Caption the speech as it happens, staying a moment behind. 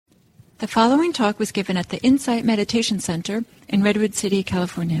The following talk was given at the Insight Meditation Center in Redwood City,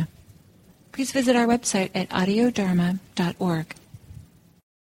 California. Please visit our website at audiodharma.org.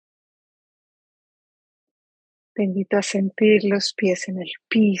 Te invito a sentir los pies en el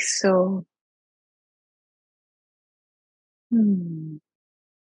piso. El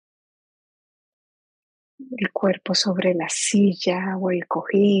cuerpo sobre la silla o el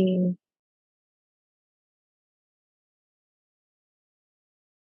cojín.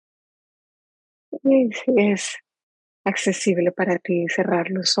 Y si es accesible para ti cerrar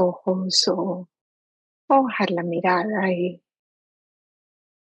los ojos o bajar la mirada y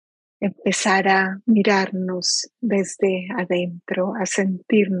empezar a mirarnos desde adentro, a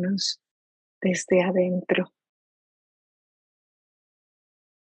sentirnos desde adentro.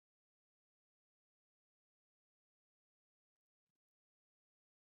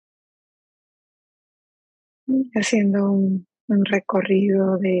 Haciendo un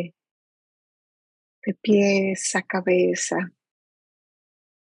recorrido de pies a cabeza,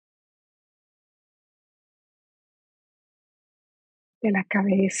 de la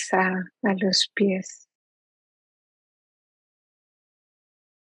cabeza a los pies.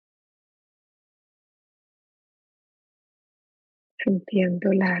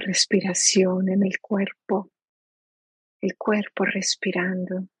 Sintiendo la respiración en el cuerpo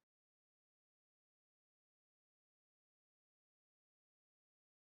respirando.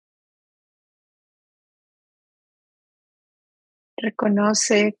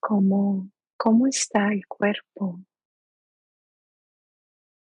 Reconoce cómo está el cuerpo,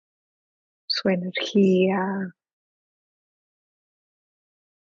 su energía,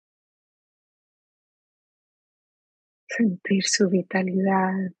 sentir su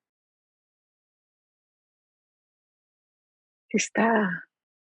vitalidad.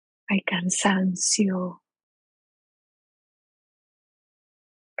 Hay cansancio,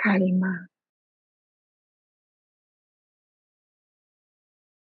 calma.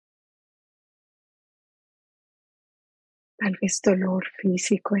 Tal vez dolor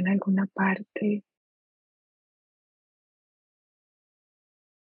físico en alguna parte.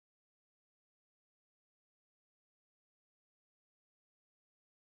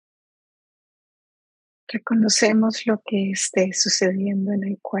 Reconocemos lo que esté sucediendo en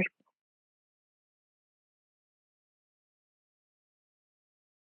el cuerpo.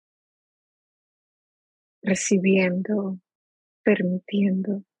 Recibiendo,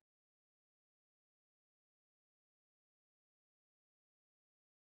 permitiendo.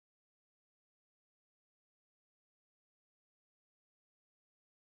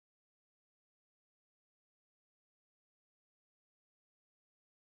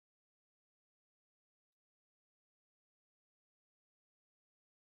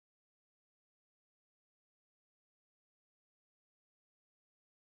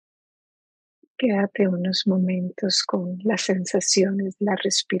 Quédate unos momentos con las sensaciones de la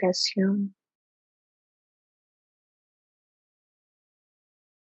respiración.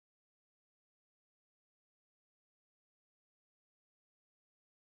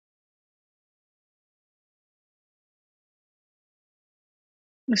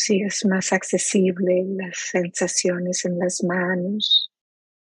 O si es más accesible, las sensaciones en las manos,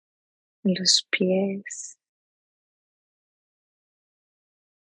 en los pies.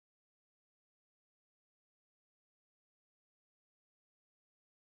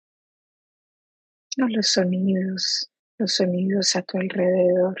 O los sonidos a tu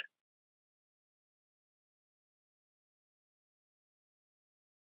alrededor.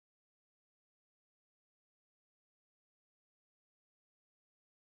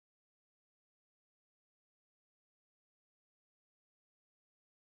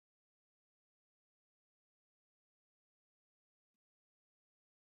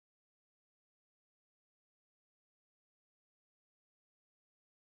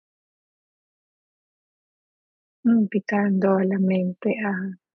 Invitando a la mente a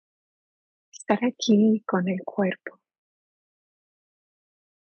estar aquí con el cuerpo.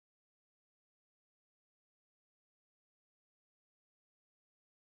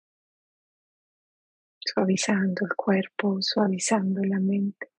 Suavizando el cuerpo, suavizando la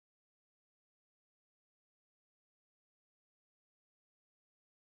mente.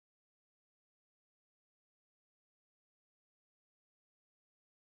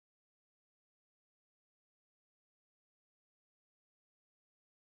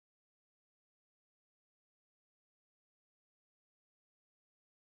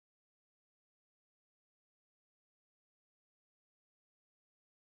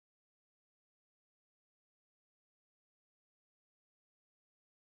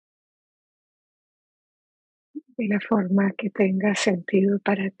 De la forma que tenga sentido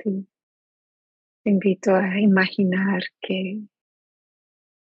para ti. Te invito a imaginar que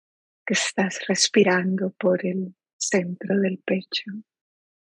estás respirando por el centro del pecho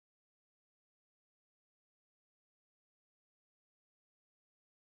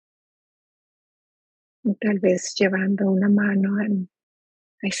y tal vez llevando una mano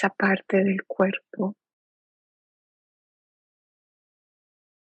a esa parte del cuerpo,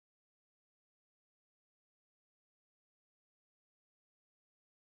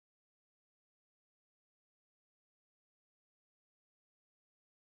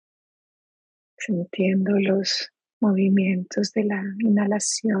 sintiendo los movimientos de la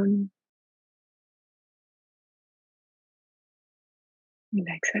inhalación y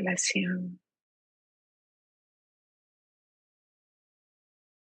la exhalación.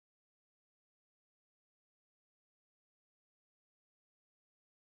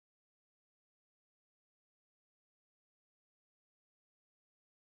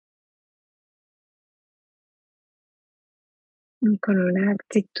 Y con una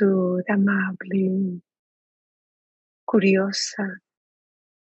actitud amable, curiosa,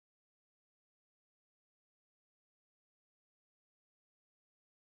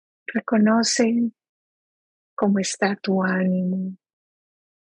 reconoce cómo está tu ánimo,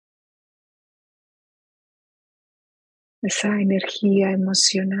 esa energía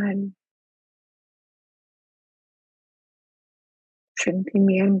emocional,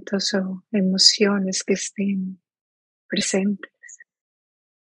 sentimientos o emociones que estén presentes,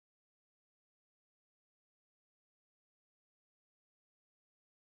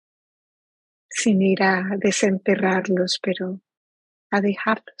 sin ir a desenterrarlos, pero a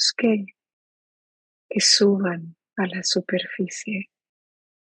dejarlos que suban a la superficie,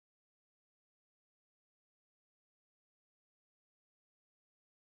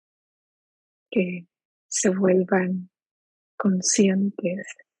 que se vuelvan conscientes,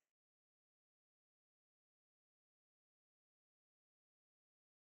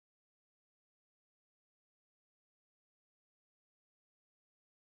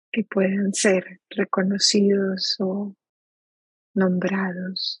 que puedan ser reconocidos o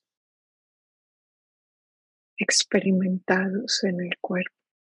nombrados, experimentados en el cuerpo.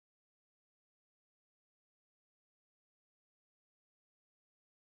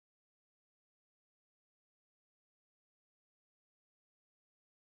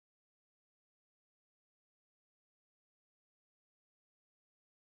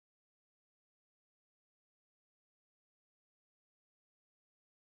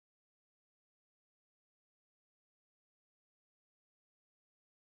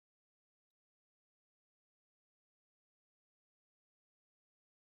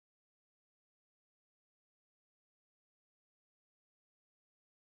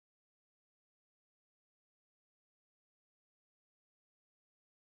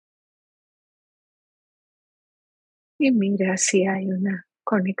 Y mira si hay una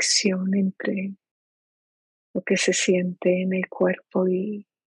conexión entre lo que se siente en el cuerpo y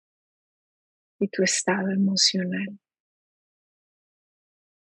tu estado emocional.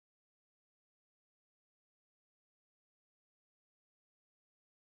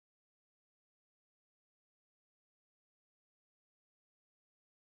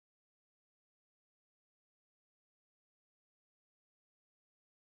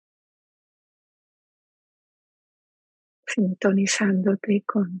 Sintonizándote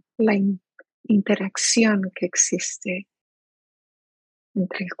con la interacción que existe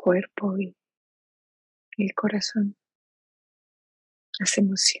entre el cuerpo y el corazón, las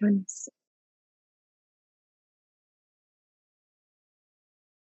emociones.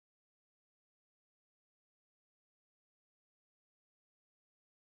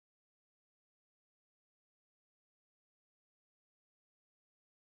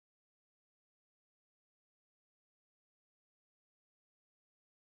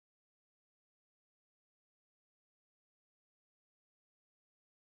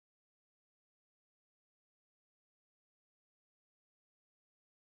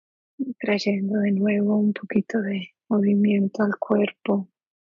 Y trayendo de nuevo un poquito de movimiento al cuerpo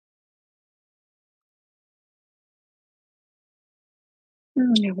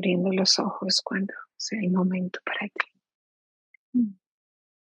y abriendo los ojos cuando sea el momento para ti. Mm.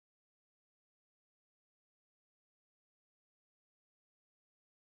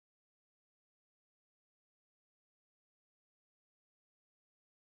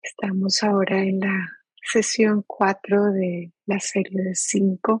 Estamos ahora en la sesión 4 de la serie de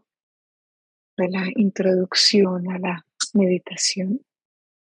 5 de la introducción a la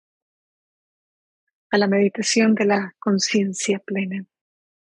meditación de la conciencia plena.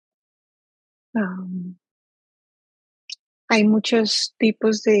 Um, Hay muchos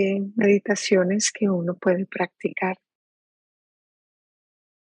tipos de meditaciones que uno puede practicar.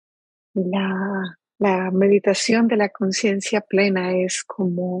 La meditación de la conciencia plena es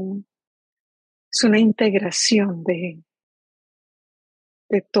una integración de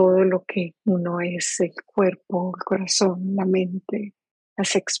todo lo que uno es, el cuerpo, el corazón, la mente,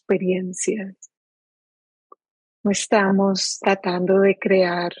 las experiencias. No estamos tratando de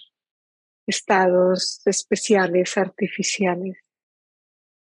crear estados especiales, artificiales.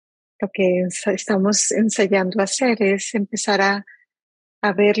 Lo que estamos ensayando a hacer es empezar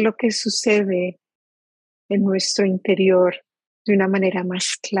a ver lo que sucede en nuestro interior de una manera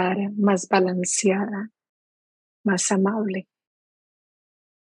más clara, más balanceada, más amable.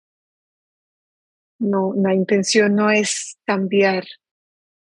 No, la intención no es cambiar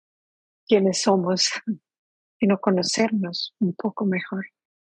quiénes somos, sino conocernos un poco mejor.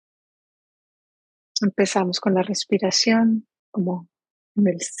 Empezamos con la respiración, como en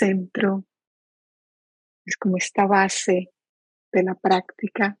el centro, es como esta base de la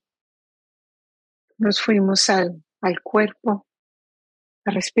práctica. Nos fuimos al cuerpo.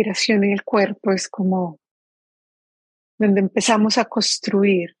 La respiración en el cuerpo es como donde empezamos a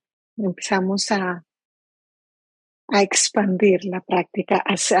construir, empezamos a expandir la práctica,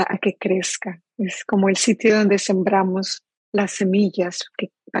 a que crezca. Es como el sitio donde sembramos las semillas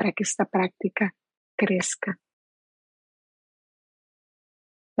para que esta práctica crezca.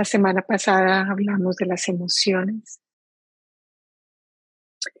 La semana pasada hablamos de las emociones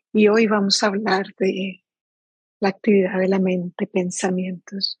y hoy vamos a hablar de la actividad de la mente,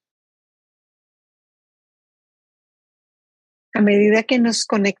 pensamientos. A medida que nos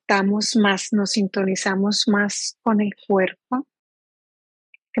conectamos más, nos sintonizamos más con el cuerpo,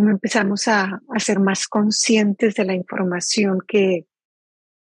 que empezamos a ser más conscientes de la información que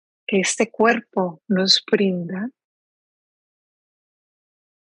este cuerpo nos brinda,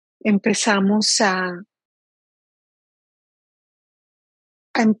 empezamos a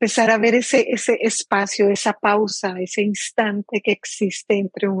empezar a ver ese espacio, esa pausa, ese instante que existe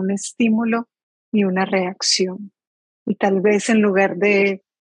entre un estímulo y una reacción. Y tal vez en lugar de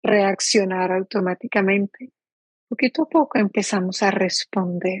reaccionar automáticamente, poquito a poco empezamos a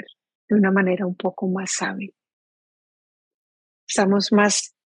responder de una manera un poco más hábil. Estamos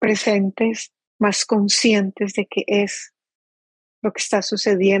más presentes, más conscientes de qué es lo que está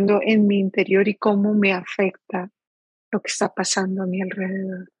sucediendo en mi interior y cómo me afecta lo que está pasando a mi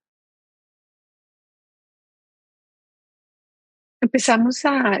alrededor. Empezamos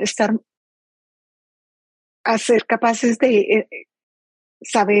a ser capaces de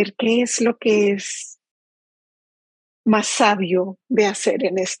saber qué es lo que es más sabio de hacer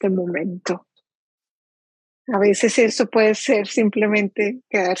en este momento. A veces eso puede ser simplemente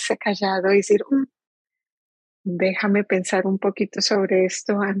quedarse callado y decir, déjame pensar un poquito sobre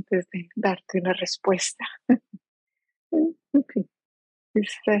esto antes de darte una respuesta. En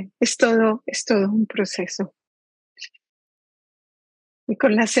fin, es todo un proceso. Y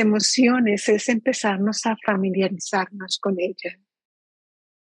con las emociones es empezarnos a familiarizarnos con ellas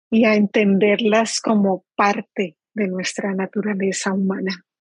y a entenderlas como parte de nuestra naturaleza humana.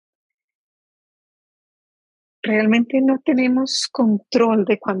 Realmente no tenemos control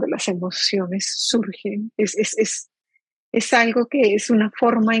de cuando las emociones surgen. Es algo que es una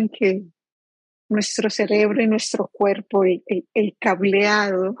forma en que nuestro cerebro y nuestro cuerpo, el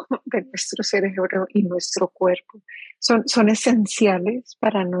cableado de nuestro cerebro y nuestro cuerpo son esenciales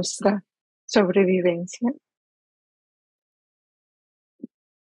para nuestra sobrevivencia.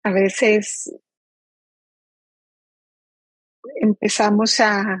 A veces empezamos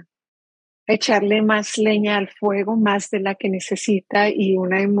a echarle más leña al fuego, más de la que necesita, y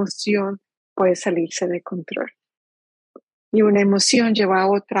una emoción puede salirse de control. Y una emoción lleva a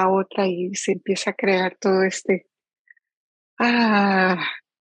otra, y se empieza a crear todo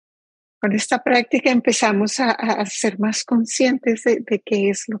con esta práctica empezamos a ser más conscientes de qué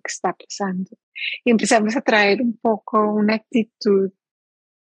es lo que está pasando. Y empezamos a traer un poco una actitud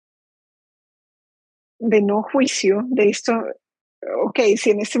de no juicio, de esto, ok, si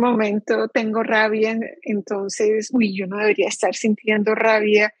en este momento tengo rabia, entonces, yo no debería estar sintiendo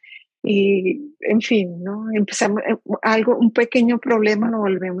rabia, y en fin, ¿no? Empezamos, un pequeño problema lo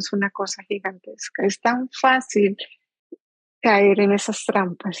volvemos una cosa gigantesca. Es tan fácil caer en esas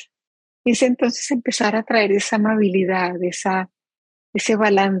trampas. Es entonces empezar a traer esa amabilidad, ese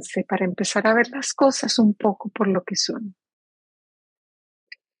balance para empezar a ver las cosas un poco por lo que son.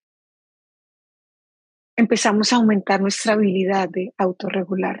 Empezamos a aumentar nuestra habilidad de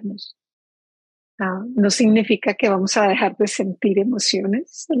autorregularnos. No significa que vamos a dejar de sentir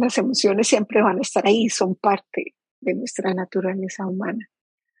emociones. Las emociones siempre van a estar ahí, son parte. de nuestra naturaleza humana.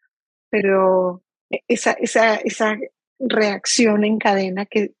 Pero esa reacción en cadena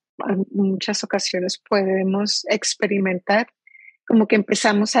que en muchas ocasiones podemos experimentar, como que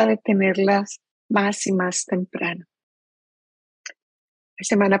empezamos a detenerlas más y más temprano. La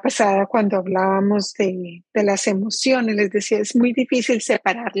semana pasada, cuando hablábamos de las emociones, les decía, es muy difícil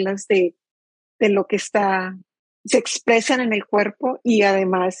separarlas de lo que se expresan en el cuerpo y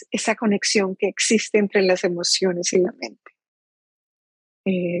además esa conexión que existe entre las emociones y la mente.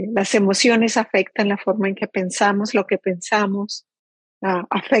 Las emociones afectan la forma en que pensamos, lo que pensamos,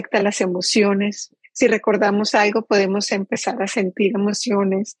 afecta las emociones. Si recordamos algo, podemos empezar a sentir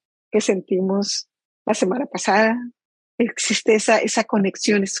emociones que sentimos la semana pasada. Existe esa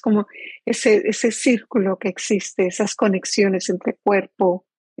conexión, es como ese círculo que existe, esas conexiones entre cuerpo,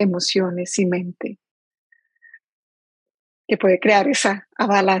 emociones y mente, que puede crear esa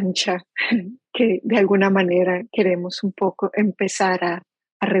avalancha que de alguna manera queremos un poco empezar a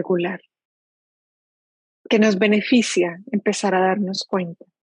regular, que nos beneficia empezar a darnos cuenta.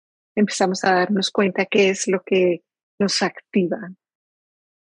 Empezamos a darnos cuenta qué es lo que nos activa.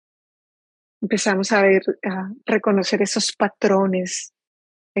 Empezamos a reconocer esos patrones,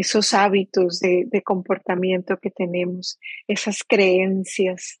 esos hábitos de comportamiento que tenemos, esas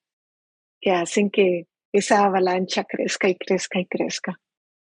creencias que hacen que esa avalancha crezca y crezca y crezca.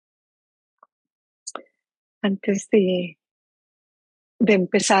 Antes de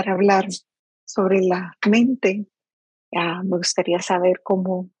empezar a hablar sobre la mente, me gustaría saber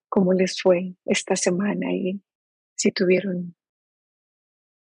cómo les fue esta semana y si tuvieron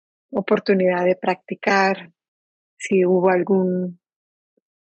oportunidad de practicar, si hubo algo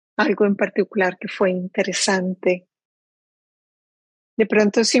en particular que fue interesante. De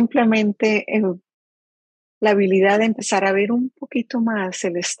pronto simplemente la habilidad de empezar a ver un poquito más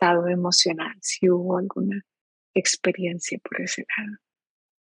el estado emocional, si hubo alguna experiencia por ese lado.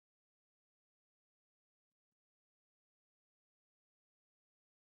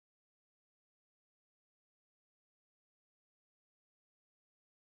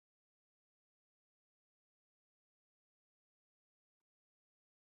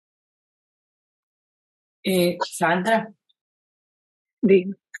 Sandra,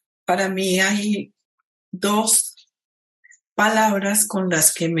 Digo, para mí hay dos palabras con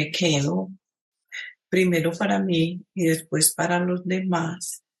las que me quedo, primero para mí y después para los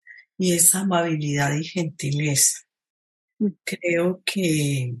demás, y es amabilidad y gentileza. Creo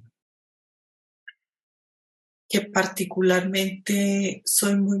que particularmente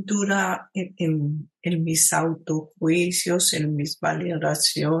soy muy dura en mis autojuicios, en mis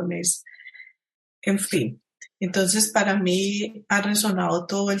valoraciones, en fin. Entonces, para mí ha resonado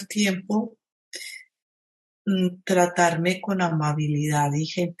todo el tiempo tratarme con amabilidad y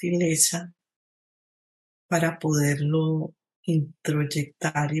gentileza para poderlo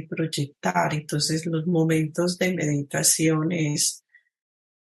introyectar y proyectar. Entonces, los momentos de meditación eso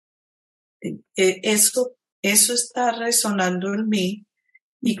está resonando en mí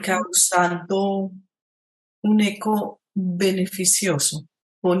y causando un eco beneficioso,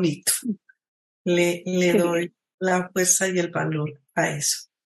 bonito. Le qué doy bien, la fuerza y el valor a eso.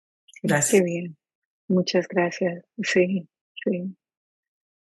 qué Gracias. bien. Muchas gracias. Sí, sí,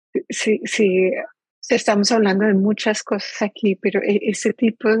 sí, sí. Estamos hablando de muchas cosas aquí, pero ese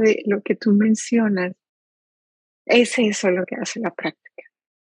tipo de lo que tú mencionas, es eso lo que hace la práctica.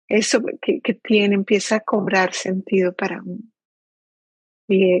 Eso que empieza a cobrar sentido para uno.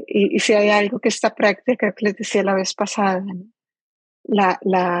 Y si hay algo que esta práctica que les decía la vez pasada, ¿no?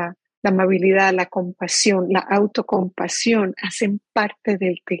 La amabilidad, la compasión, la autocompasión hacen parte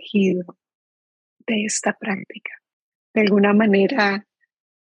del tejido de esta práctica. De alguna manera,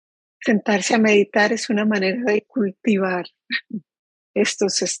 sentarse a meditar es una manera de cultivar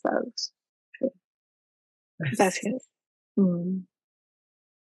estos estados. Sí. Gracias. Mm.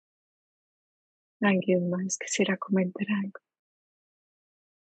 ¿Alguien más quisiera comentar algo?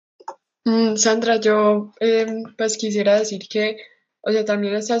 Sandra, yo pues quisiera decir que, o sea,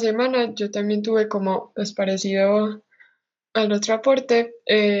 también esta semana yo también tuve como, pues parecido al otro aporte,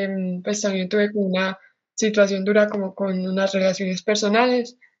 pues también tuve como una situación dura como con unas relaciones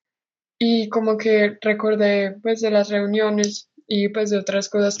personales y como que recordé pues de las reuniones y pues de otras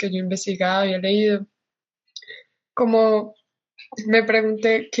cosas que yo investigaba y he leído, como me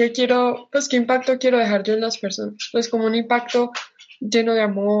pregunté qué quiero, pues qué impacto quiero dejar yo en las personas, pues como un impacto lleno de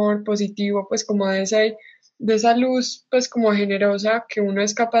amor, positivo, pues como de esa luz, pues como generosa que uno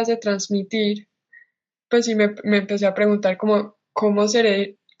es capaz de transmitir, pues y me empecé a preguntar como, ¿cómo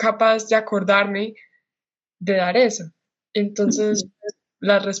seré capaz de acordarme de dar eso? Entonces, Ujú.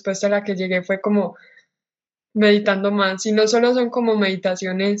 la respuesta a la que llegué fue como meditando más. Y no solo son como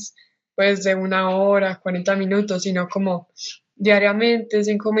meditaciones pues de 1 hora, 40 minutos, sino como diariamente,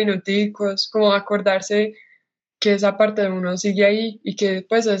 5 minuticos, como acordarse que esa parte de uno sigue ahí y que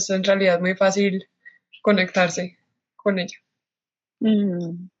pues es en realidad muy fácil conectarse con ella.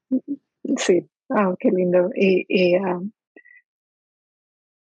 Mm, sí, qué lindo.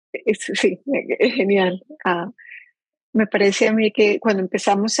 Sí, es genial. Me parece a mí que cuando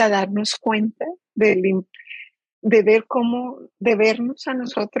empezamos a darnos cuenta de ver de vernos a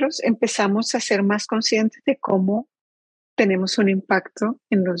nosotros, empezamos a ser más conscientes de cómo tenemos un impacto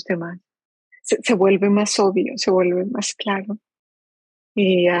en los demás. Se vuelve más obvio, se vuelve más claro.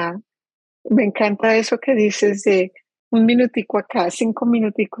 Y me encanta eso que dices de 1 minutico acá, 5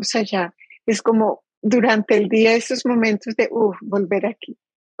 minuticos allá. Es como durante el día esos momentos de, volver aquí,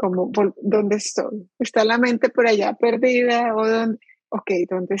 como, ¿dónde estoy? ¿Está la mente por allá perdida? ¿O dónde? Ok,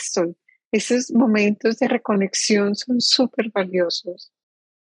 ¿dónde estoy? Esos momentos de reconexión son súper valiosos.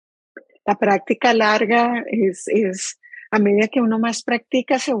 La práctica larga a medida que uno más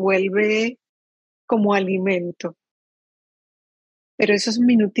practica, se vuelve como alimento. Pero esos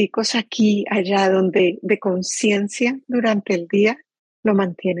minuticos aquí, allá, donde de conciencia durante el día, lo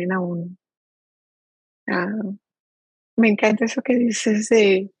mantienen a uno. Ah, me encanta eso que dices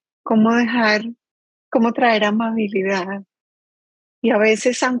de cómo cómo traer amabilidad. Y a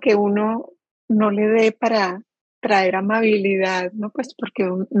veces, aunque uno no le dé para traer amabilidad, ¿no? Pues porque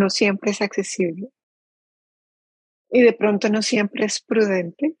no siempre es accesible. Y de pronto no siempre es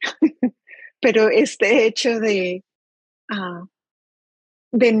prudente. Pero este hecho ah,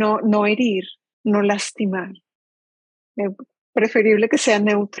 de no herir, no lastimar. Es preferible que sea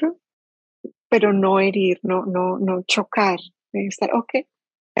neutro, pero no herir, no chocar. Estar, ok.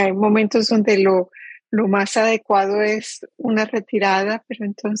 Hay momentos donde lo más adecuado es una retirada, pero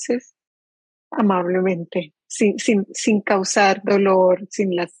entonces amablemente, sin causar dolor,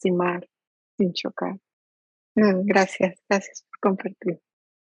 sin lastimar, sin chocar. Gracias por compartir.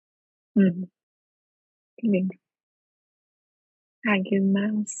 Ujú, qué lindo. ¿Alguien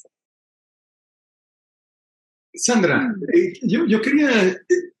más? Sandra, Mm, yo quería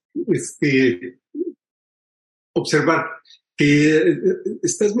este, observar que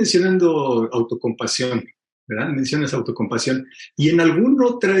estás mencionando autocompasión, ¿verdad? Mencionas autocompasión. Y en alguna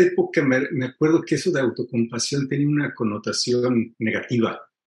otra época me acuerdo que eso de autocompasión tenía una connotación negativa.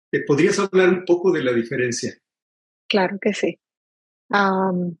 ¿Podrías hablar un poco de la diferencia? claro que sí.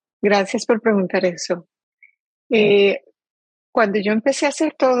 Gracias por preguntar eso. Eh, Cuando yo empecé a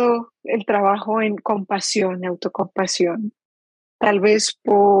hacer todo el trabajo en compasión, autocompasión, tal vez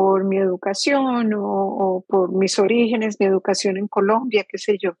por mi educación o por mis orígenes, mi educación en Colombia, qué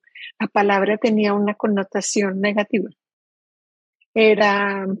sé yo, la palabra tenía una connotación negativa.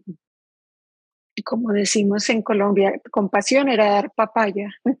 Era, como decimos en Colombia, compasión era dar papaya.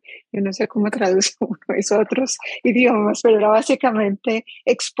 Yo no sé cómo traduce uno esos otros idiomas, pero era básicamente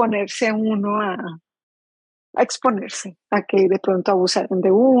exponerse a uno a exponerse, a que de pronto abusaran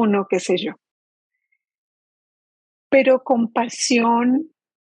de uno, qué sé yo. Pero compasión,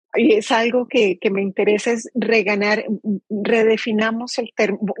 y es algo que me interesa, es redefinamos el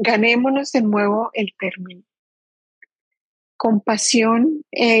término, ganémonos de nuevo el término. Compasión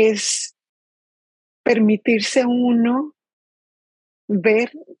es permitirse uno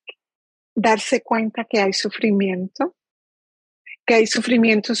ver, darse cuenta que hay sufrimiento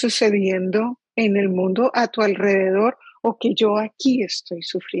sucediendo en el mundo a tu alrededor o que yo aquí estoy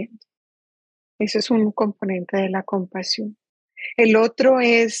sufriendo. Ese es un componente de la compasión. El otro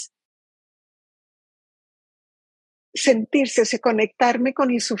es sentirse, o sea, conectarme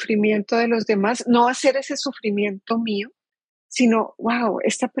con el sufrimiento de los demás, no hacer ese sufrimiento mío, sino, wow,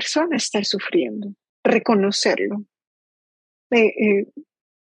 esta persona está sufriendo, reconocerlo, eh,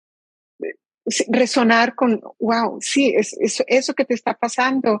 resonar con, wow, sí, eso que te está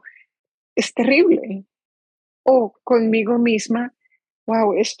pasando es terrible, o conmigo misma,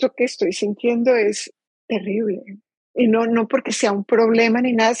 wow, esto que estoy sintiendo es terrible. Y no porque sea un problema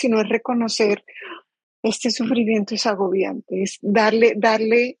ni nada, sino es reconocer este sufrimiento es agobiante, es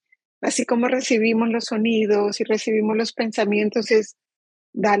darle, así como recibimos los sonidos y recibimos los pensamientos, es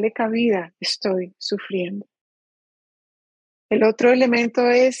darle cabida, estoy sufriendo. El otro elemento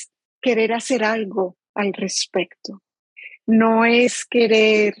es querer hacer algo al respecto. No es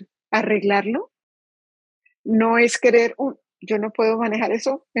querer arreglarlo, no es querer, yo no puedo manejar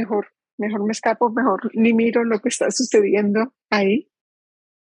eso, mejor me escapo, mejor ni miro lo que está sucediendo ahí.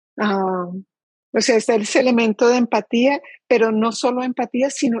 O sea, está ese elemento de empatía, pero no solo empatía,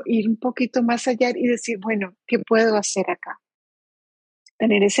 sino ir un poquito más allá y decir, bueno, ¿qué puedo hacer acá?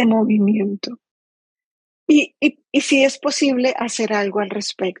 Tener ese movimiento. Y si es posible hacer algo al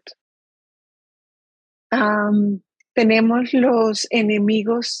respecto. Tenemos los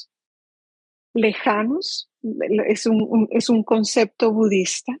enemigos lejanos, es un concepto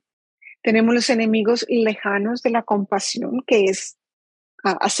budista. Tenemos los enemigos lejanos de la compasión, que es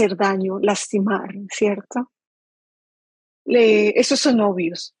hacer daño, lastimar, ¿cierto? Esos son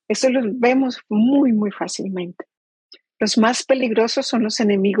obvios, eso los vemos muy, muy fácilmente. Los más peligrosos son los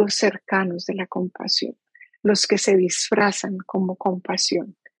enemigos cercanos de la compasión, los que se disfrazan como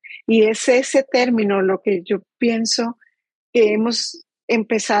compasión. Y es ese término lo que yo pienso que hemos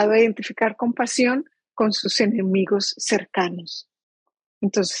empezado a identificar compasión con sus enemigos cercanos.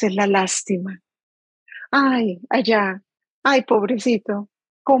 Entonces es la lástima. Ay, allá, ay, pobrecito,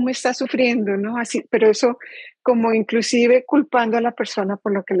 cómo está sufriendo, ¿no? Así, pero eso como inclusive culpando a la persona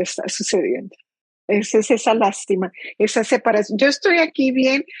por lo que le está sucediendo. Esa es esa lástima, esa separación. Yo estoy aquí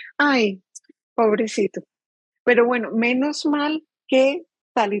bien, ay, pobrecito. Pero bueno, menos mal que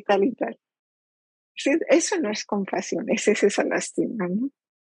tal y tal y tal. Sí, eso no es compasión, esa es esa lástima, ¿no?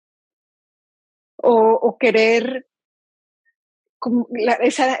 O querer como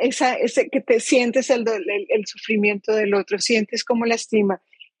ese que te sientes el sufrimiento del otro, sientes como lastima,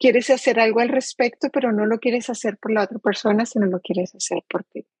 quieres hacer algo al respecto, pero no lo quieres hacer por la otra persona, sino lo quieres hacer por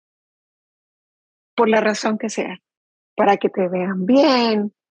ti, por la razón que sea, para que te vean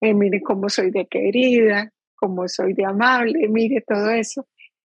bien, mire cómo soy de querida, cómo soy de amable, mire todo eso.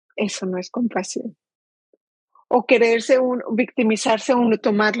 Eso no es compasión. O quererse uno, victimizarse uno,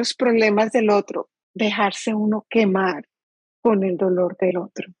 tomar los problemas del otro, dejarse uno quemar con el dolor del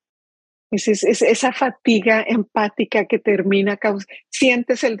otro. Es esa fatiga empática que termina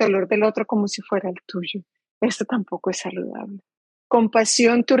sientes el dolor del otro como si fuera el tuyo. Esto tampoco es saludable.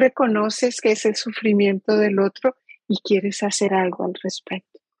 Compasión, tú reconoces que es el sufrimiento del otro y quieres hacer algo al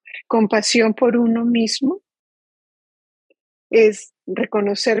respecto. Compasión por uno mismo es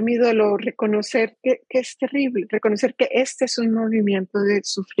reconocer mi dolor, reconocer que es terrible, reconocer que este es un movimiento de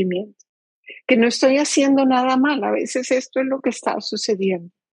sufrimiento, que no estoy haciendo nada mal, a veces esto es lo que está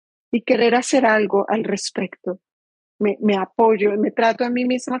sucediendo y querer hacer algo al respecto. Me apoyo, me trato a mí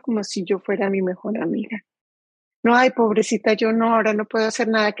misma como si yo fuera mi mejor amiga. No, ay, pobrecita, yo no, ahora no puedo hacer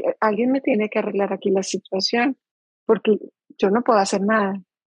nada. Alguien me tiene que arreglar aquí la situación, porque yo no puedo hacer nada.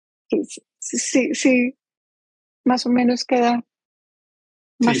 Sí, sí, sí, más o menos queda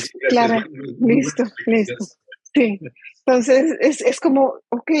Sí, más sí, gracias. clara. Muy Listo, buenas listo. preguntas. Sí. Entonces, es como,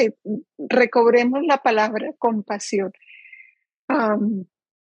 ok, recobremos la palabra compasión.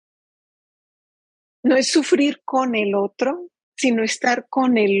 No es sufrir con el otro, sino estar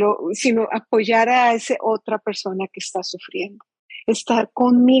con sino apoyar a esa otra persona que está sufriendo. Estar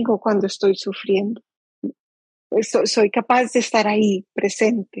conmigo cuando estoy sufriendo. Soy capaz de estar ahí,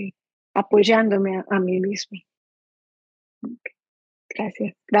 presente, apoyándome a mí misma.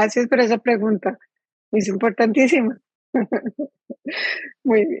 Gracias. Gracias por esa pregunta. Es importantísima.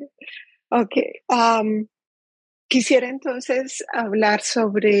 Muy bien. Ok. Quisiera entonces hablar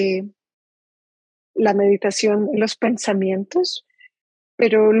sobre la meditación de los pensamientos,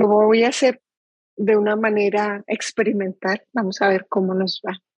 pero lo voy a hacer de una manera experimental. Vamos a ver cómo nos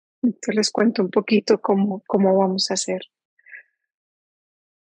va. Entonces les cuento un poquito cómo vamos a hacer.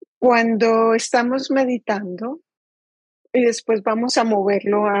 Cuando estamos meditando y después vamos a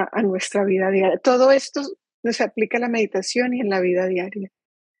moverlo a nuestra vida diaria. Todo esto nos aplica a la meditación y en la vida diaria.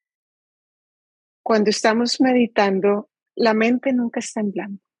 Cuando estamos meditando, la mente nunca está en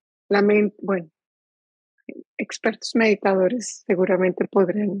blanco. La mente, bueno, expertos meditadores seguramente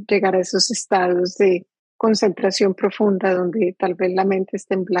podrán llegar a esos estados de concentración profunda donde tal vez la mente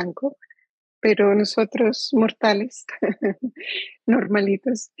esté en blanco, pero nosotros mortales,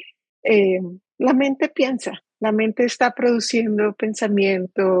 normalitos, eh, la mente piensa, la mente está produciendo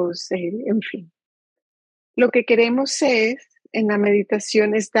pensamientos, en fin. Lo que queremos en la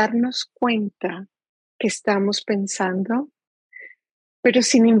meditación es darnos cuenta que estamos pensando, pero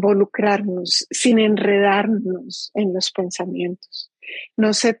sin involucrarnos, sin enredarnos en los pensamientos.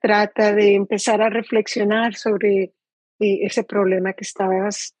 No se trata de empezar a reflexionar sobre ese problema que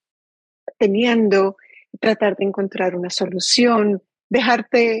estabas teniendo, tratar de encontrar una solución,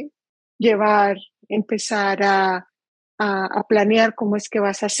 dejarte llevar, empezar a planear cómo es que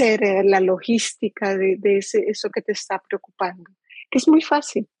vas a hacer la logística de eso que te está preocupando. Que es muy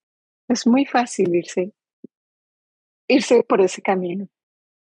fácil irse por ese camino.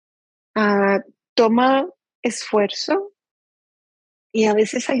 Toma esfuerzo y a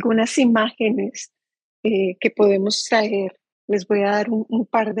veces algunas imágenes que podemos traer. Les voy a dar un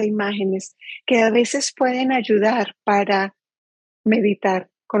par de imágenes que a veces pueden ayudar para meditar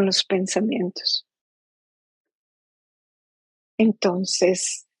con los pensamientos.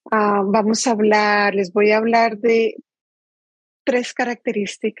 Entonces, les voy a hablar de 3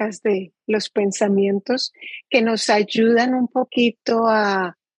 características de los pensamientos que nos ayudan un poquito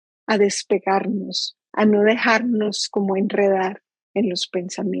a despegarnos, a no dejarnos como enredar en los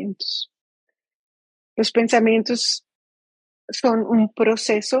pensamientos. Los pensamientos son un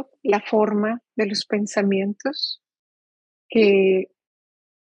proceso, la forma de los pensamientos, que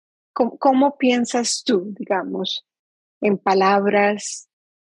 ¿cómo piensas tú, digamos, en palabras?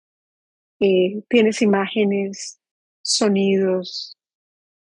 Tienes imágenes, sonidos,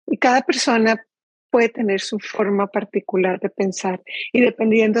 y cada persona puede tener su forma particular de pensar, y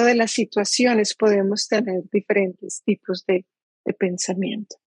dependiendo de las situaciones podemos tener diferentes tipos de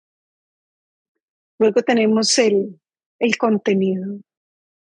pensamiento. Luego tenemos el contenido.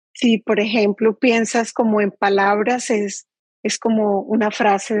 Si, por ejemplo, piensas como en palabras, es como una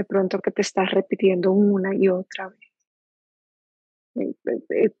frase de pronto que te estás repitiendo una y otra vez.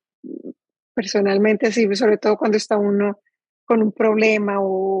 Personalmente, así, sobre todo cuando está uno con un problema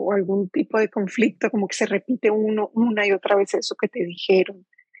o algún tipo de conflicto, como que se repite una y otra vez eso que te dijeron.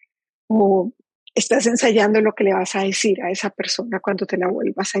 O estás ensayando lo que le vas a decir a esa persona cuando te la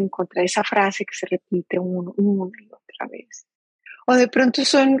vuelvas a encontrar, esa frase que se repite una y otra vez. O de pronto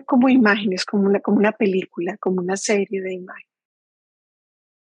son como imágenes, como una película, como una serie de imágenes.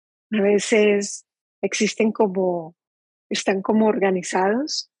 A veces están como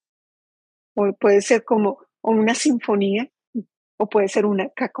organizados, o puede ser como o una sinfonía, o puede ser una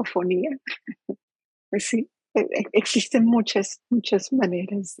cacofonía. Pues sí, existen muchas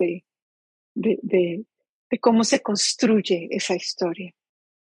maneras de, de, de cómo se construye esa historia.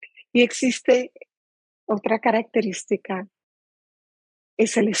 Y existe otra característica,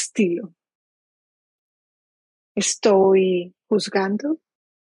 es el estilo. Estoy juzgando,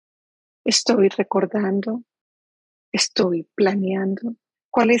 estoy recordando, estoy planeando.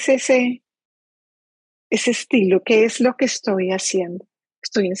 ¿Cuál es ese estilo? ¿Qué es lo que estoy haciendo?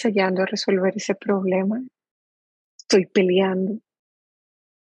 ¿Estoy ensayando a resolver ese problema? ¿Estoy peleando?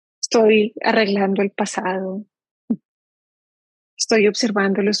 ¿Estoy arreglando el pasado? ¿Estoy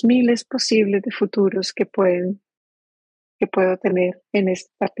observando los miles posibles de futuros que puedo tener en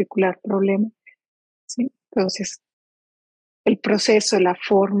este particular problema? ¿Sí? Entonces, el proceso, la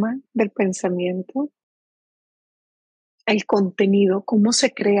forma del pensamiento, el contenido, cómo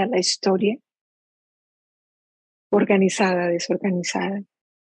se crea la historia, organizada, desorganizada,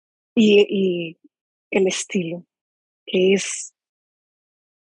 y el estilo, que es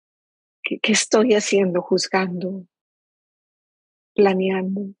qué estoy haciendo, juzgando,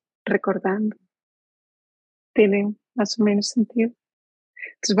 planeando, recordando. ¿Tiene más o menos sentido?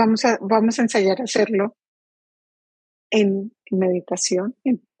 Entonces vamos a ensayar a hacerlo en meditación.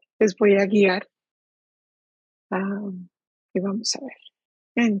 Les voy a guiar y vamos a ver.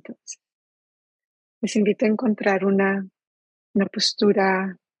 Entonces, les invito a encontrar una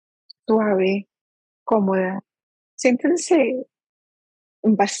postura suave, cómoda. Siéntense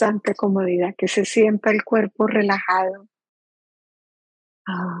en bastante comodidad, que se sienta el cuerpo relajado,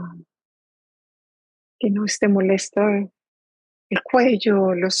 ah, que no esté molesto el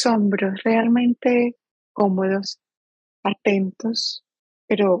cuello, los hombros, realmente cómodos, atentos,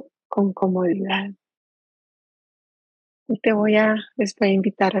 pero con comodidad. Y les voy a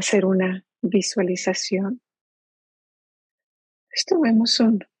invitar a hacer una visualización. Tomemos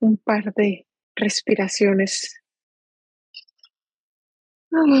un par de respiraciones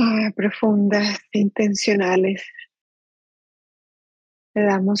profundas, intencionales. Le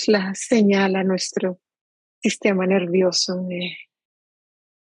damos la señal a nuestro sistema nervioso de,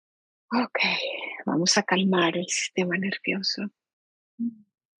 ok, vamos a calmar el sistema nervioso.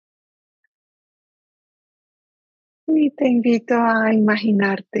 Y te invito a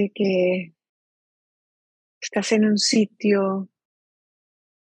imaginarte que estás en un sitio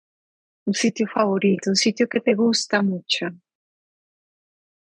favorito, un sitio que te gusta mucho,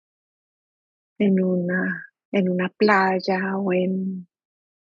 en una playa o en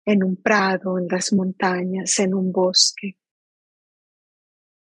un prado, en las montañas, en un bosque.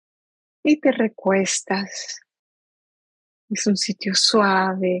 Y te recuestas. Es un sitio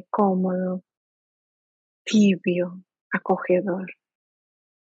suave, cómodo, tibio, acogedor.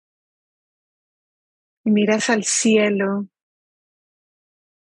 Y miras al cielo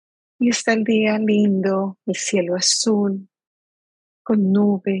y está el día lindo, el cielo azul, con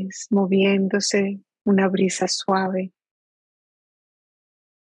nubes moviéndose, una brisa suave.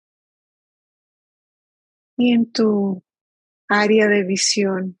 Y en tu área de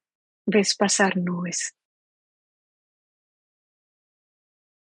visión ves pasar nubes.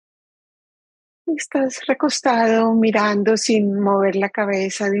 Estás recostado mirando sin mover la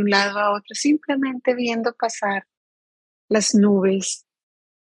cabeza de un lado a otro, simplemente viendo pasar las nubes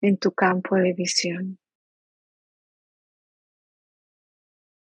en tu campo de visión.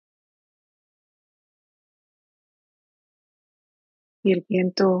 Y el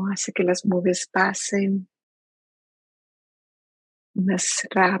viento hace que las nubes pasen más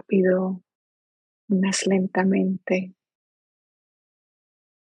rápido, más lentamente.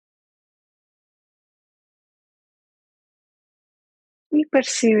 Y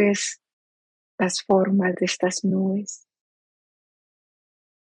percibes las formas de estas nubes.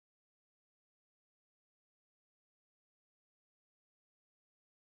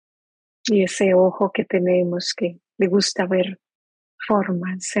 Y ese ojo que tenemos que le gusta ver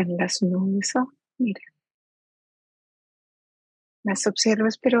formas en las nubes. Oh, mira, las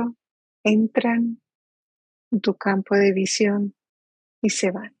observas, pero entran en tu campo de visión y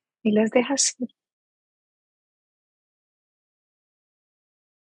se van. Y las dejas ir.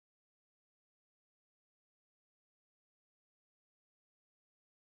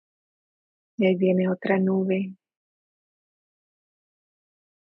 Y ahí viene otra nube.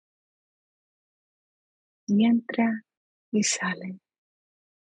 Y entra y sale.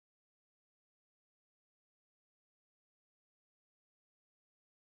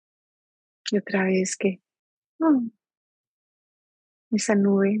 Y otra vez que oh, esa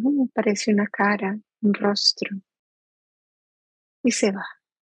nube parece una cara, un rostro. Y se va.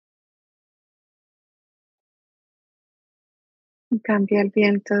 Y cambia el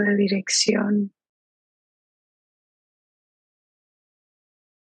viento de dirección.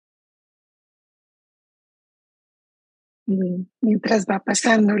 Y mientras va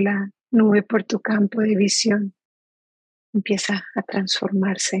pasando la nube por tu campo de visión, empieza a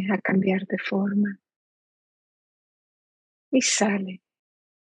transformarse, a cambiar de forma y sale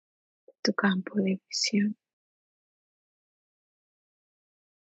de tu campo de visión.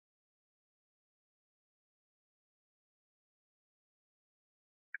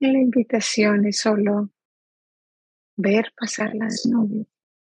 Y la invitación es solo ver pasar las nubes.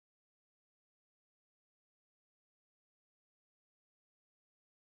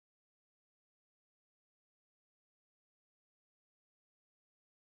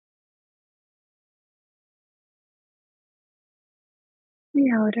 Y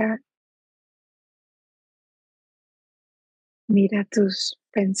ahora mira tus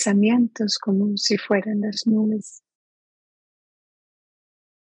pensamientos como si fueran las nubes.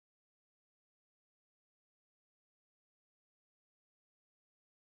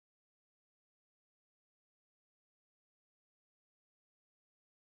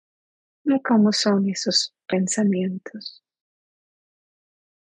 ¿Y cómo son esos pensamientos?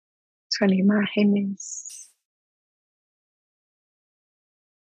 Son imágenes,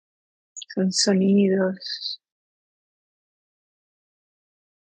 son sonidos,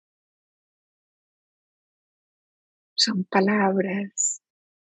 son palabras,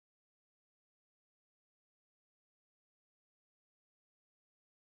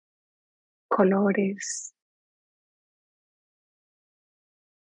 colores.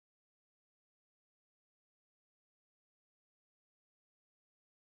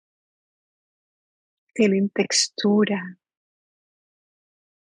 Tienen textura,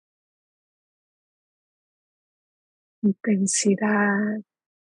 intensidad.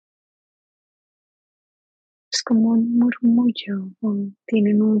 Es como un murmullo o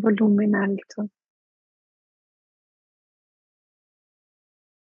tienen un volumen alto.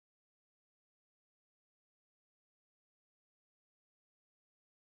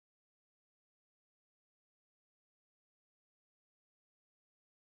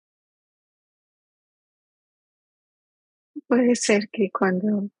 Puede ser que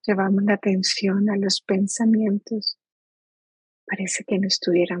cuando llevamos la atención a los pensamientos, parece que no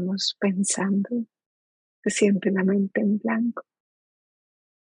estuviéramos pensando, se siente la mente en blanco.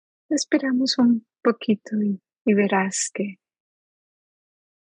 Esperamos un poquito y verás que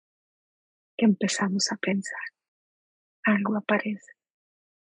empezamos a pensar. Algo aparece.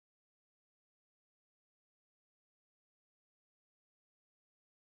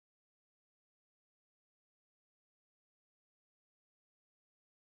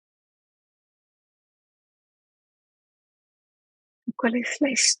 ¿Cuál es la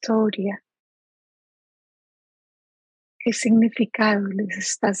historia? ¿Qué significado les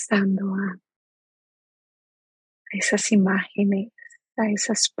estás dando a esas imágenes, a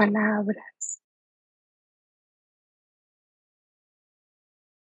esas palabras,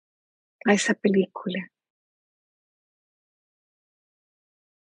 a esa película?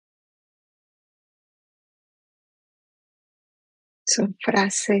 Son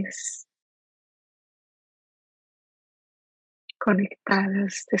frases,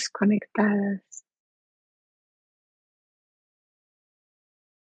 conectadas, desconectadas.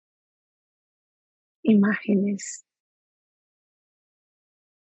 Imágenes,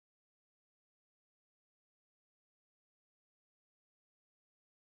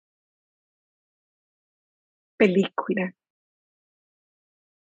 película,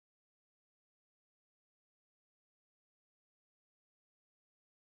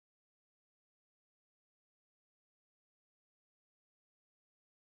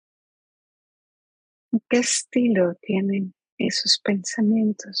 ¿qué estilo tienen esos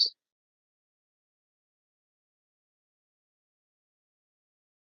pensamientos?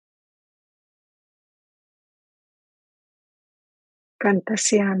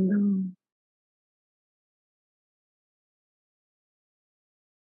 Fantaseando,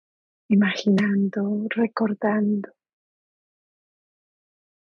 imaginando, recordando,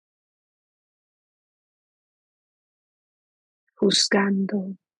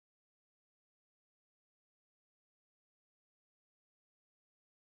 juzgando,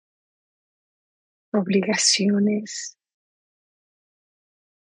 obligaciones,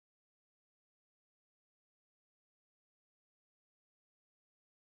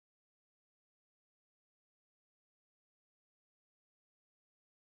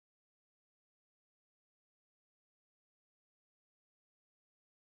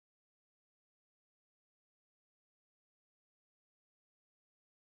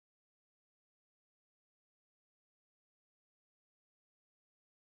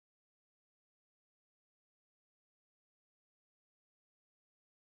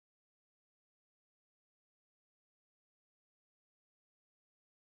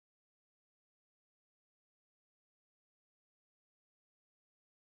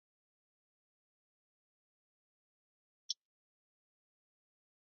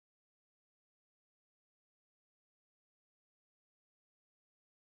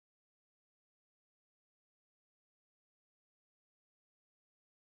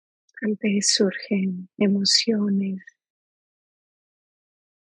 tal vez surgen emociones,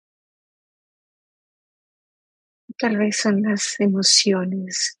 tal vez son las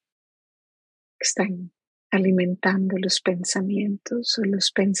emociones que están alimentando los pensamientos o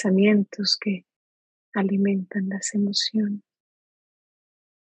los pensamientos que alimentan las emociones,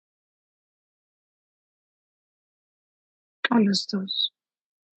 o los dos.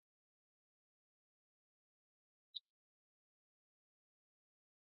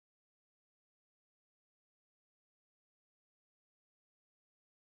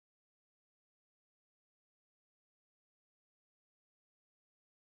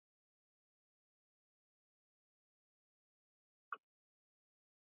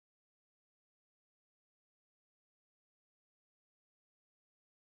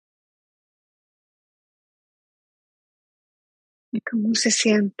 Y cómo se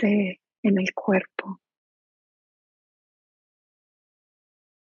siente en el cuerpo.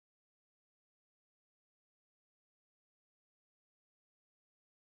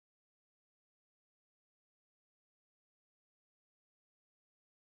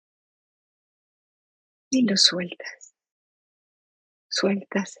 Y lo sueltas,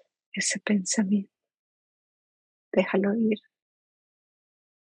 sueltas ese pensamiento, déjalo ir,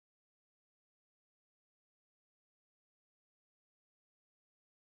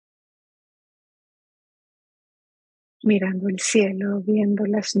 mirando el cielo, viendo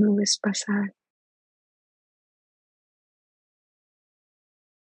las nubes pasar,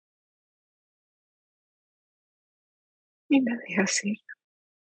 y la dejas ir.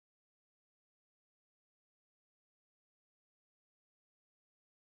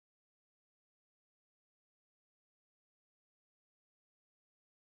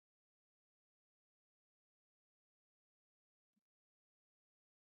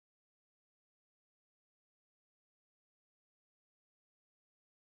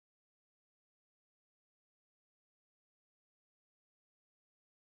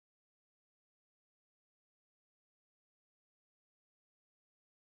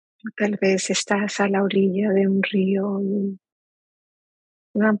 Tal vez estás a la orilla de un río y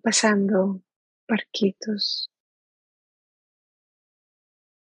van pasando barquitos.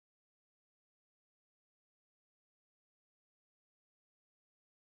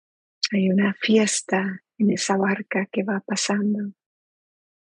 Hay una fiesta en esa barca que va pasando.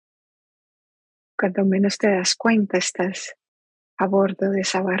 Cuando menos te das cuenta, estás a bordo de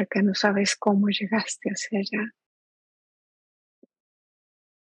esa barca, no sabes cómo llegaste hacia allá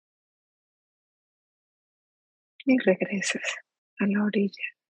y regresas a la orilla.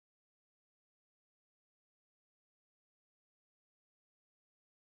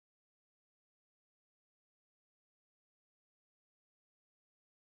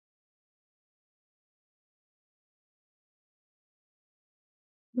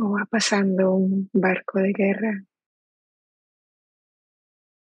 o va pasando un barco de guerra.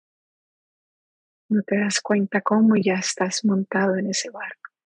 No te das cuenta cómo ya estás montado en ese barco.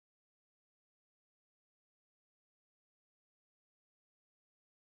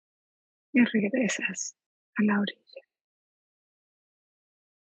 Y regresas a la orilla.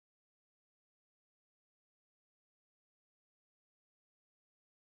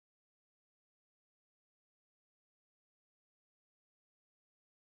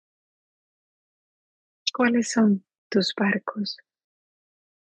 ¿Cuáles son tus barcos?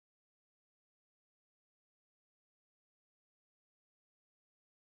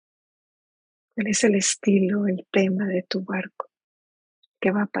 ¿Cuál es el estilo, el tema de tu barco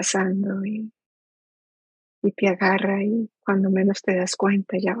que va pasando y te agarra y cuando menos te das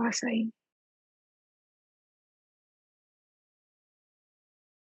cuenta ya vas ahí?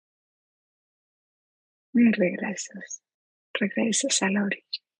 Y regresas a la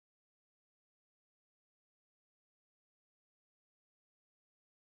orilla.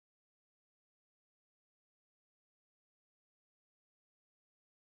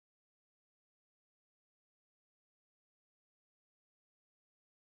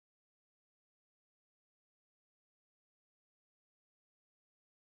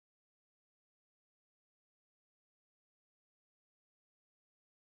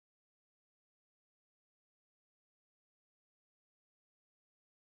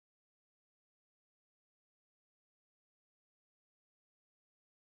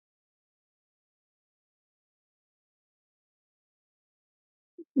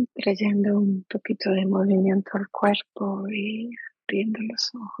 Trayendo un poquito de movimiento al cuerpo y abriendo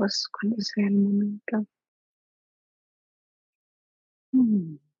los ojos cuando sea el momento.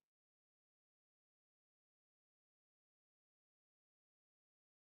 Mm.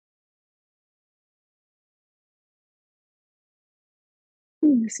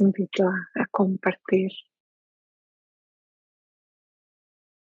 Les invito a compartir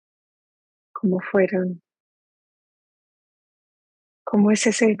cómo fueron, cómo es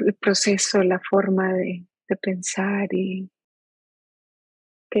ese el proceso, la forma de pensar y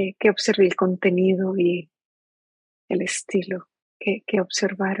que observé el contenido y el estilo que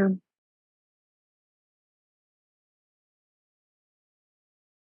observaron.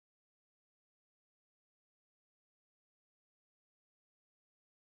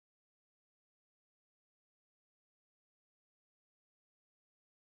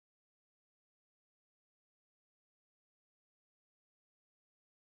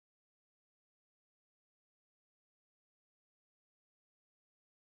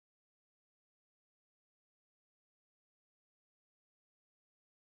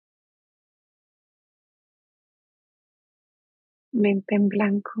 Mente en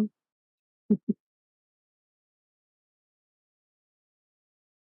blanco.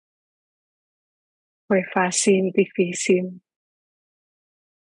 Fue fácil, difícil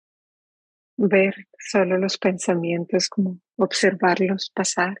ver solo los pensamientos, como observarlos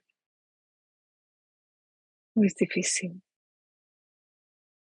pasar. Es difícil.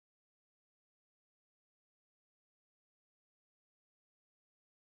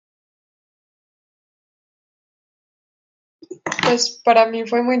 Pues para mí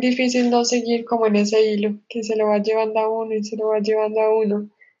fue muy difícil no seguir como en ese hilo, que se lo va llevando a uno y se lo va llevando a uno.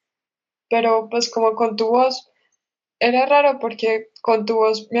 Pero pues como con tu voz, era raro porque con tu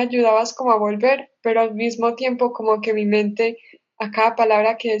voz me ayudabas como a volver, pero al mismo tiempo como que mi mente a cada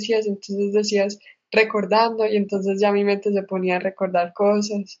palabra que decías, entonces decías recordando y entonces ya mi mente se ponía a recordar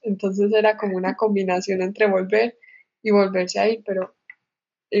cosas. Entonces era como una combinación entre volver y volverse ahí, pero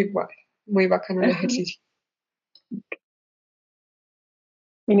igual, muy bacano el ejercicio.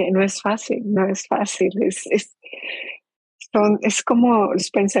 Mire, no es fácil, no es fácil. Es como,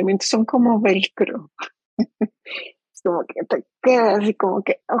 los pensamientos son como velcro. Es como que te quedas y como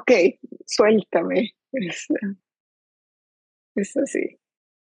que, ok, suéltame. Es así.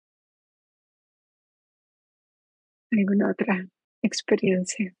 ¿Alguna otra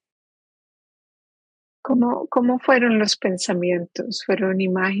experiencia? ¿Cómo fueron los pensamientos? ¿Fueron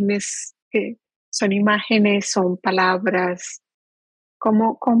imágenes? ¿Son imágenes? ¿Son palabras?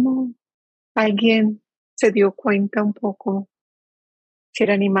 ¿Cómo alguien se dio cuenta un poco si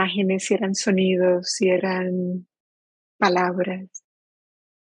eran imágenes, si eran sonidos, si eran palabras?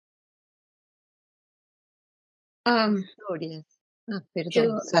 Historias. Perdón,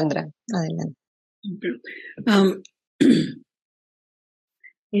 Yo, Sandra, adelante. um,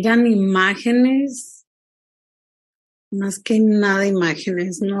 eran imágenes, más que nada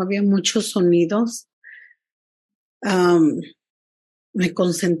imágenes, no había muchos sonidos. Um, Me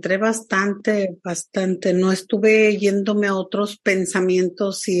concentré bastante. No estuve yéndome a otros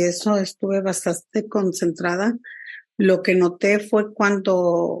pensamientos y eso, estuve bastante concentrada. Lo que noté fue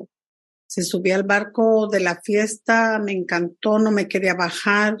cuando se subía al barco de la fiesta, me encantó, no me quería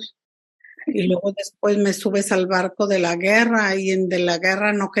bajar. Y luego después me subes al barco de la guerra y de la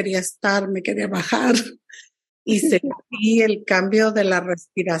guerra no quería estar, me quería bajar. Y sentí el cambio de la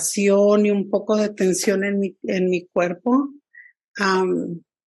respiración y un poco de tensión en mi cuerpo,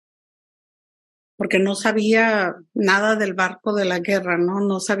 porque no sabía nada del barco de la guerra, ¿no?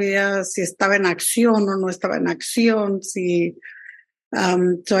 No sabía si estaba en acción o no estaba en acción, si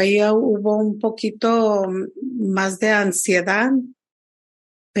todavía hubo un poquito más de ansiedad,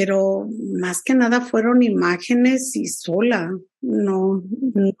 pero más que nada fueron imágenes y sola. No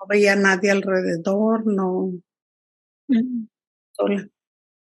veía a nadie alrededor, no, sola.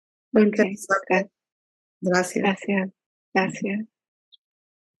 Muy Ok, interesante. Gracias. gracias, gracias.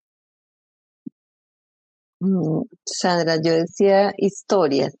 Sandra, yo decía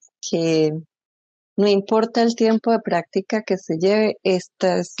historias, que no importa el tiempo de práctica que se lleve,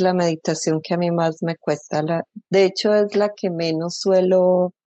 esta es la meditación que a mí más me cuesta. De hecho, es la que menos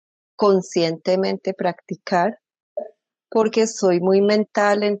suelo conscientemente practicar porque soy muy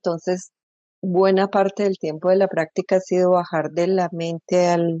mental, entonces buena parte del tiempo de la práctica ha sido bajar de la mente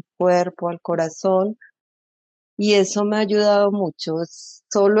al cuerpo, al corazón, y eso me ha ayudado mucho.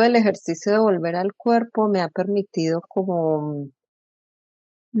 Solo el ejercicio de volver al cuerpo me ha permitido como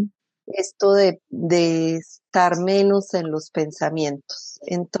esto de estar menos en los pensamientos.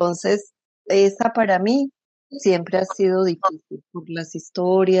 Entonces, esa para mí siempre ha sido difícil por las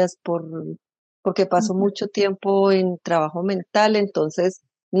historias, porque paso mucho tiempo en trabajo mental, entonces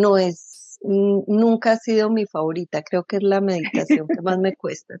nunca ha sido mi favorita. Creo que es la meditación que más me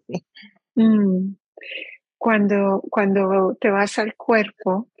cuesta, sí. Mm. Cuando te vas al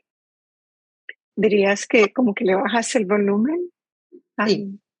cuerpo, dirías que como que le bajas el volumen.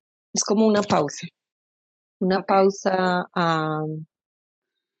 Sí, es como una Ok. pausa a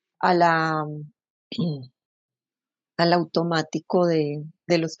la, al automático de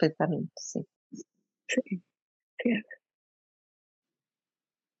los pensamientos, sí. Sí, sí.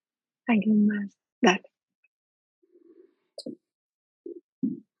 Alguien más. Dale.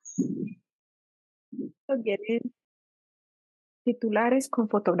 Vienen titulares con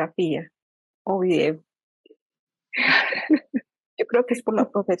fotografía o video. Yo creo que es por la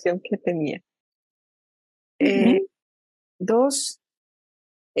profesión que tenía. Dos,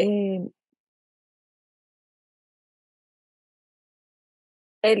 eh,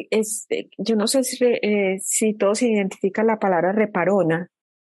 yo no sé si todos identifican la palabra reparona.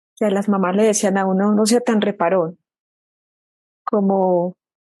 O sea, las mamás le decían a uno, no sea tan reparón, como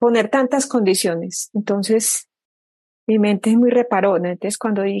poner tantas condiciones. Entonces, mi mente es muy reparona. Entonces,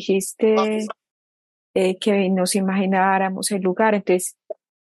 cuando dijiste que nos imagináramos el lugar, entonces,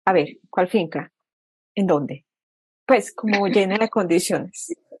 a ver, ¿cuál finca? ¿En dónde? Pues como llena de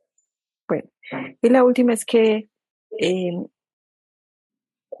condiciones. Bueno, y la última es que eh,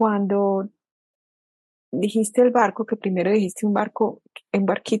 cuando dijiste el barco, que primero dijiste un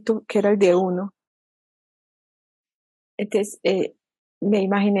barquito que era el de uno, entonces me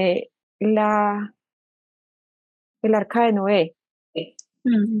imaginé el arca de Noé,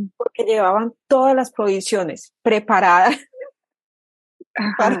 porque llevaban todas las provisiones preparadas,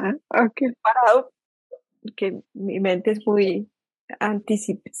 Ajá, ok. preparado, que mi mente es muy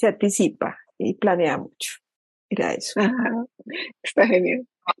se anticipa y planea mucho. Era eso. Ajá, está genial.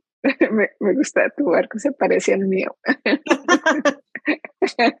 Me gusta tu barco, se parece al mío.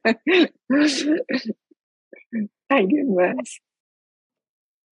 ¿Alguien más?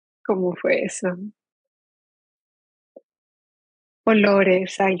 ¿Cómo fue eso?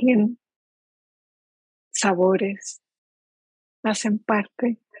 Olores, alguien, sabores, hacen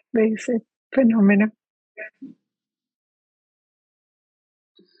parte de ese fenómeno.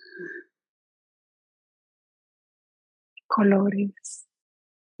 Colores,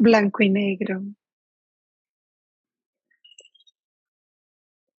 blanco y negro.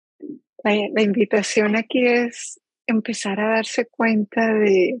 La invitación aquí es empezar a darse cuenta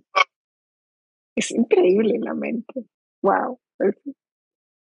es increíble la mente. Wow.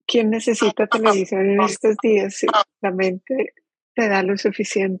 ¿Quién necesita televisión en estos días si la mente te da lo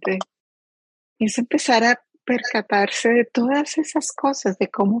suficiente? Y es empezar a percatarse de todas esas cosas, de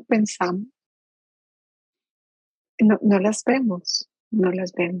cómo pensamos. No las vemos, no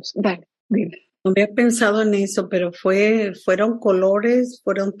las vemos. Dale, dime. No había pensado en eso, pero fueron colores,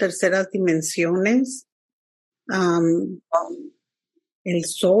 fueron terceras dimensiones, el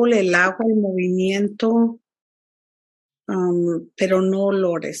sol, el agua, el movimiento, pero no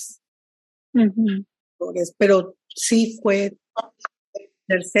olores, Ujú. pero sí fue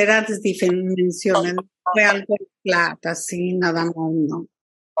terceras dimensiones, fue algo plata, así, nada más, no.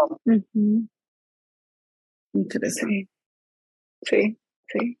 Ujú. Interesante. Sí, sí,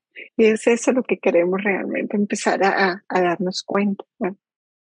 sí. Y es eso lo que queremos realmente, empezar a darnos cuenta, ¿no?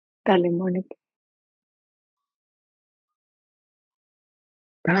 Dale, Mónica.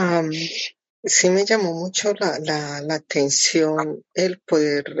 Sí me llamó mucho la atención el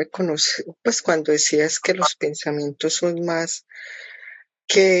poder reconocer, pues cuando decías que los pensamientos son más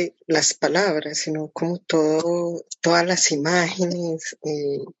que las palabras, sino como todas las imágenes,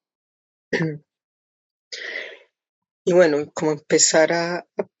 y bueno, como empezar a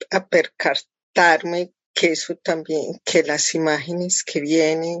percatarme que eso también, que las imágenes que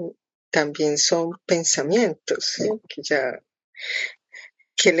vienen también son pensamientos, ¿sí?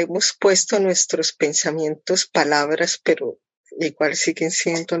 Que le hemos puesto a nuestros pensamientos palabras, pero igual siguen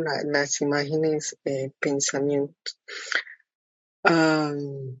siendo las imágenes pensamientos. Ah,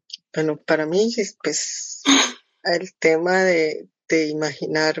 bueno, para mí, pues, el tema de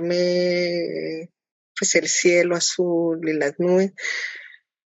imaginarme, pues, el cielo azul y las nubes,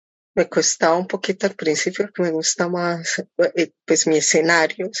 me costaba un poquito al principio porque me gusta más, pues, mi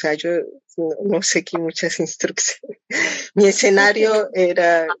escenario, o sea, yo no seguí muchas instrucciones. Mi escenario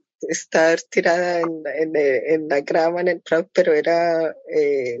era estar tirada en la grama, en el prado, pero era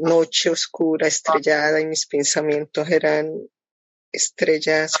noche oscura, estrellada, y mis pensamientos eran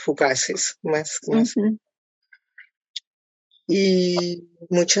estrellas fugaces, más. Ujú. Y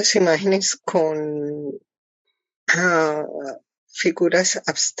muchas imágenes con ah, figuras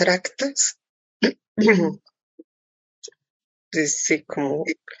abstractas. Ujú. Sí, como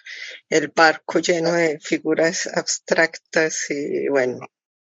el barco lleno de figuras abstractas y bueno,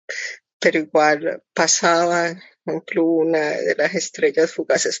 pero igual pasaba, por ejemplo, una de las estrellas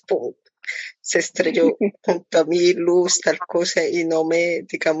fugaces, ¡pum! Se estrelló junto a mí, luz, tal cosa, y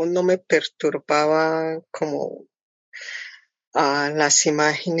digamos, no me perturbaba como las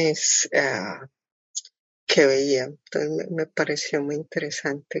imágenes que veía. Entonces me pareció muy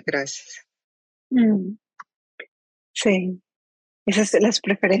interesante, gracias. Mm. Sí, esas son las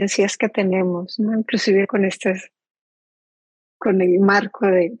preferencias que tenemos, ¿no? Inclusive con el marco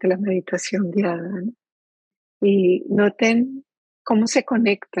de la meditación guiada, ¿no? Y noten cómo se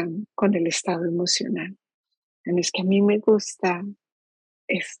conectan con el estado emocional. Es que a mí me gusta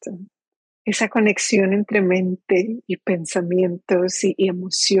esto, esa conexión entre mente y pensamientos y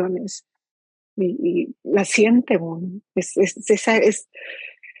emociones. Y la siente uno.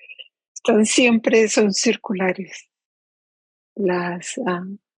 Son circulares. Las, ah,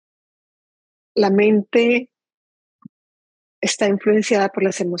 la mente está influenciada por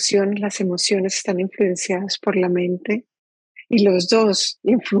las emociones están influenciadas por la mente y los dos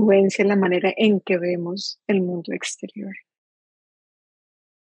influencian la manera en que vemos el mundo exterior.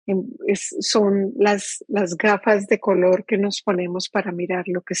 Son las gafas de color que nos ponemos para mirar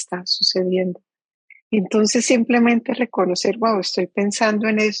lo que está sucediendo. Y entonces simplemente reconocer, wow, estoy pensando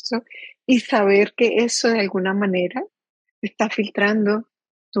en esto y saber que eso de alguna manera está filtrando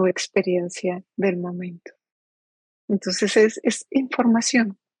tu experiencia del momento. Entonces es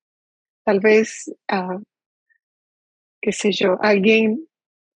información. Tal vez, qué sé yo, alguien,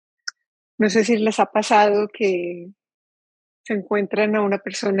 no sé si les ha pasado que se encuentran a una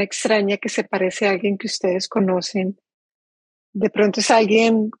persona extraña que se parece a alguien que ustedes conocen. De pronto es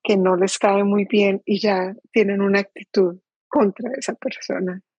alguien que no les cae muy bien y ya tienen una actitud contra esa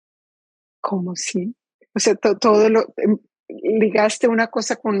persona. ¿Cómo si? O sea, ligaste una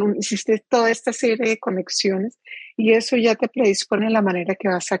cosa hiciste toda esta serie de conexiones y eso ya te predispone a la manera que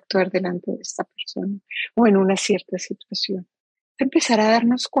vas a actuar delante de esta persona o en una cierta situación. Empezar a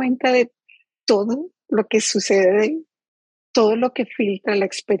darnos cuenta de todo lo que sucede, todo lo que filtra la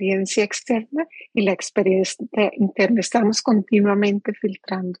experiencia externa y la experiencia interna. Estamos continuamente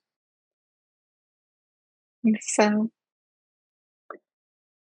filtrando.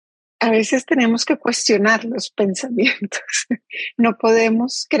 A veces tenemos que cuestionar los pensamientos. No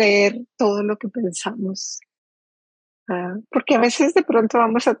podemos creer todo lo que pensamos. Porque a veces de pronto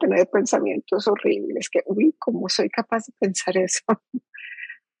vamos a tener pensamientos horribles que, uy, ¿cómo soy capaz de pensar eso?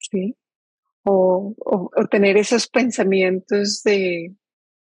 ¿Sí? O tener esos pensamientos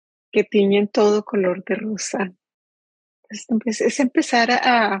que tiñen todo color de rosa. Es empezar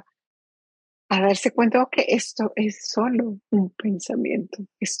a darse cuenta que esto es solo un pensamiento.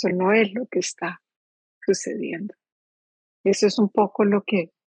 Esto no es lo que está sucediendo. Eso es un poco lo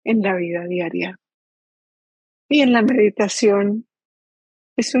que en la vida diaria y en la meditación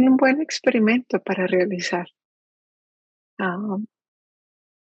es un buen experimento para realizar. Ah,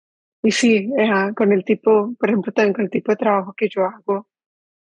 y sí, con el tipo, por ejemplo, también con el tipo de trabajo que yo hago,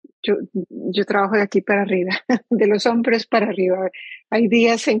 yo trabajo de aquí para arriba, de los hombros para arriba. Hay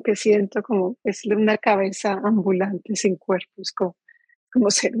días en que siento como es una cabeza ambulante sin cuerpo, es como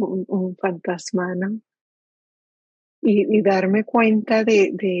ser un fantasma, ¿no? Y darme cuenta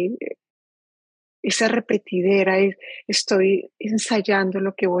de esa repetidera, estoy ensayando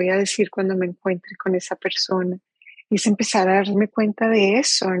lo que voy a decir cuando me encuentre con esa persona. Y es empezar a darme cuenta de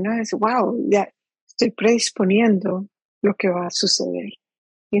eso, ¿no? Es, wow, ya estoy predisponiendo lo que va a suceder.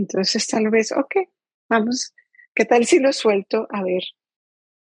 Y entonces tal vez, ok, vamos, ¿qué tal si lo suelto a ver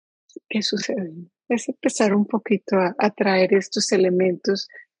qué sucede? Es empezar un poquito a traer estos elementos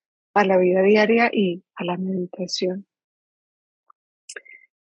a la vida diaria y a la meditación.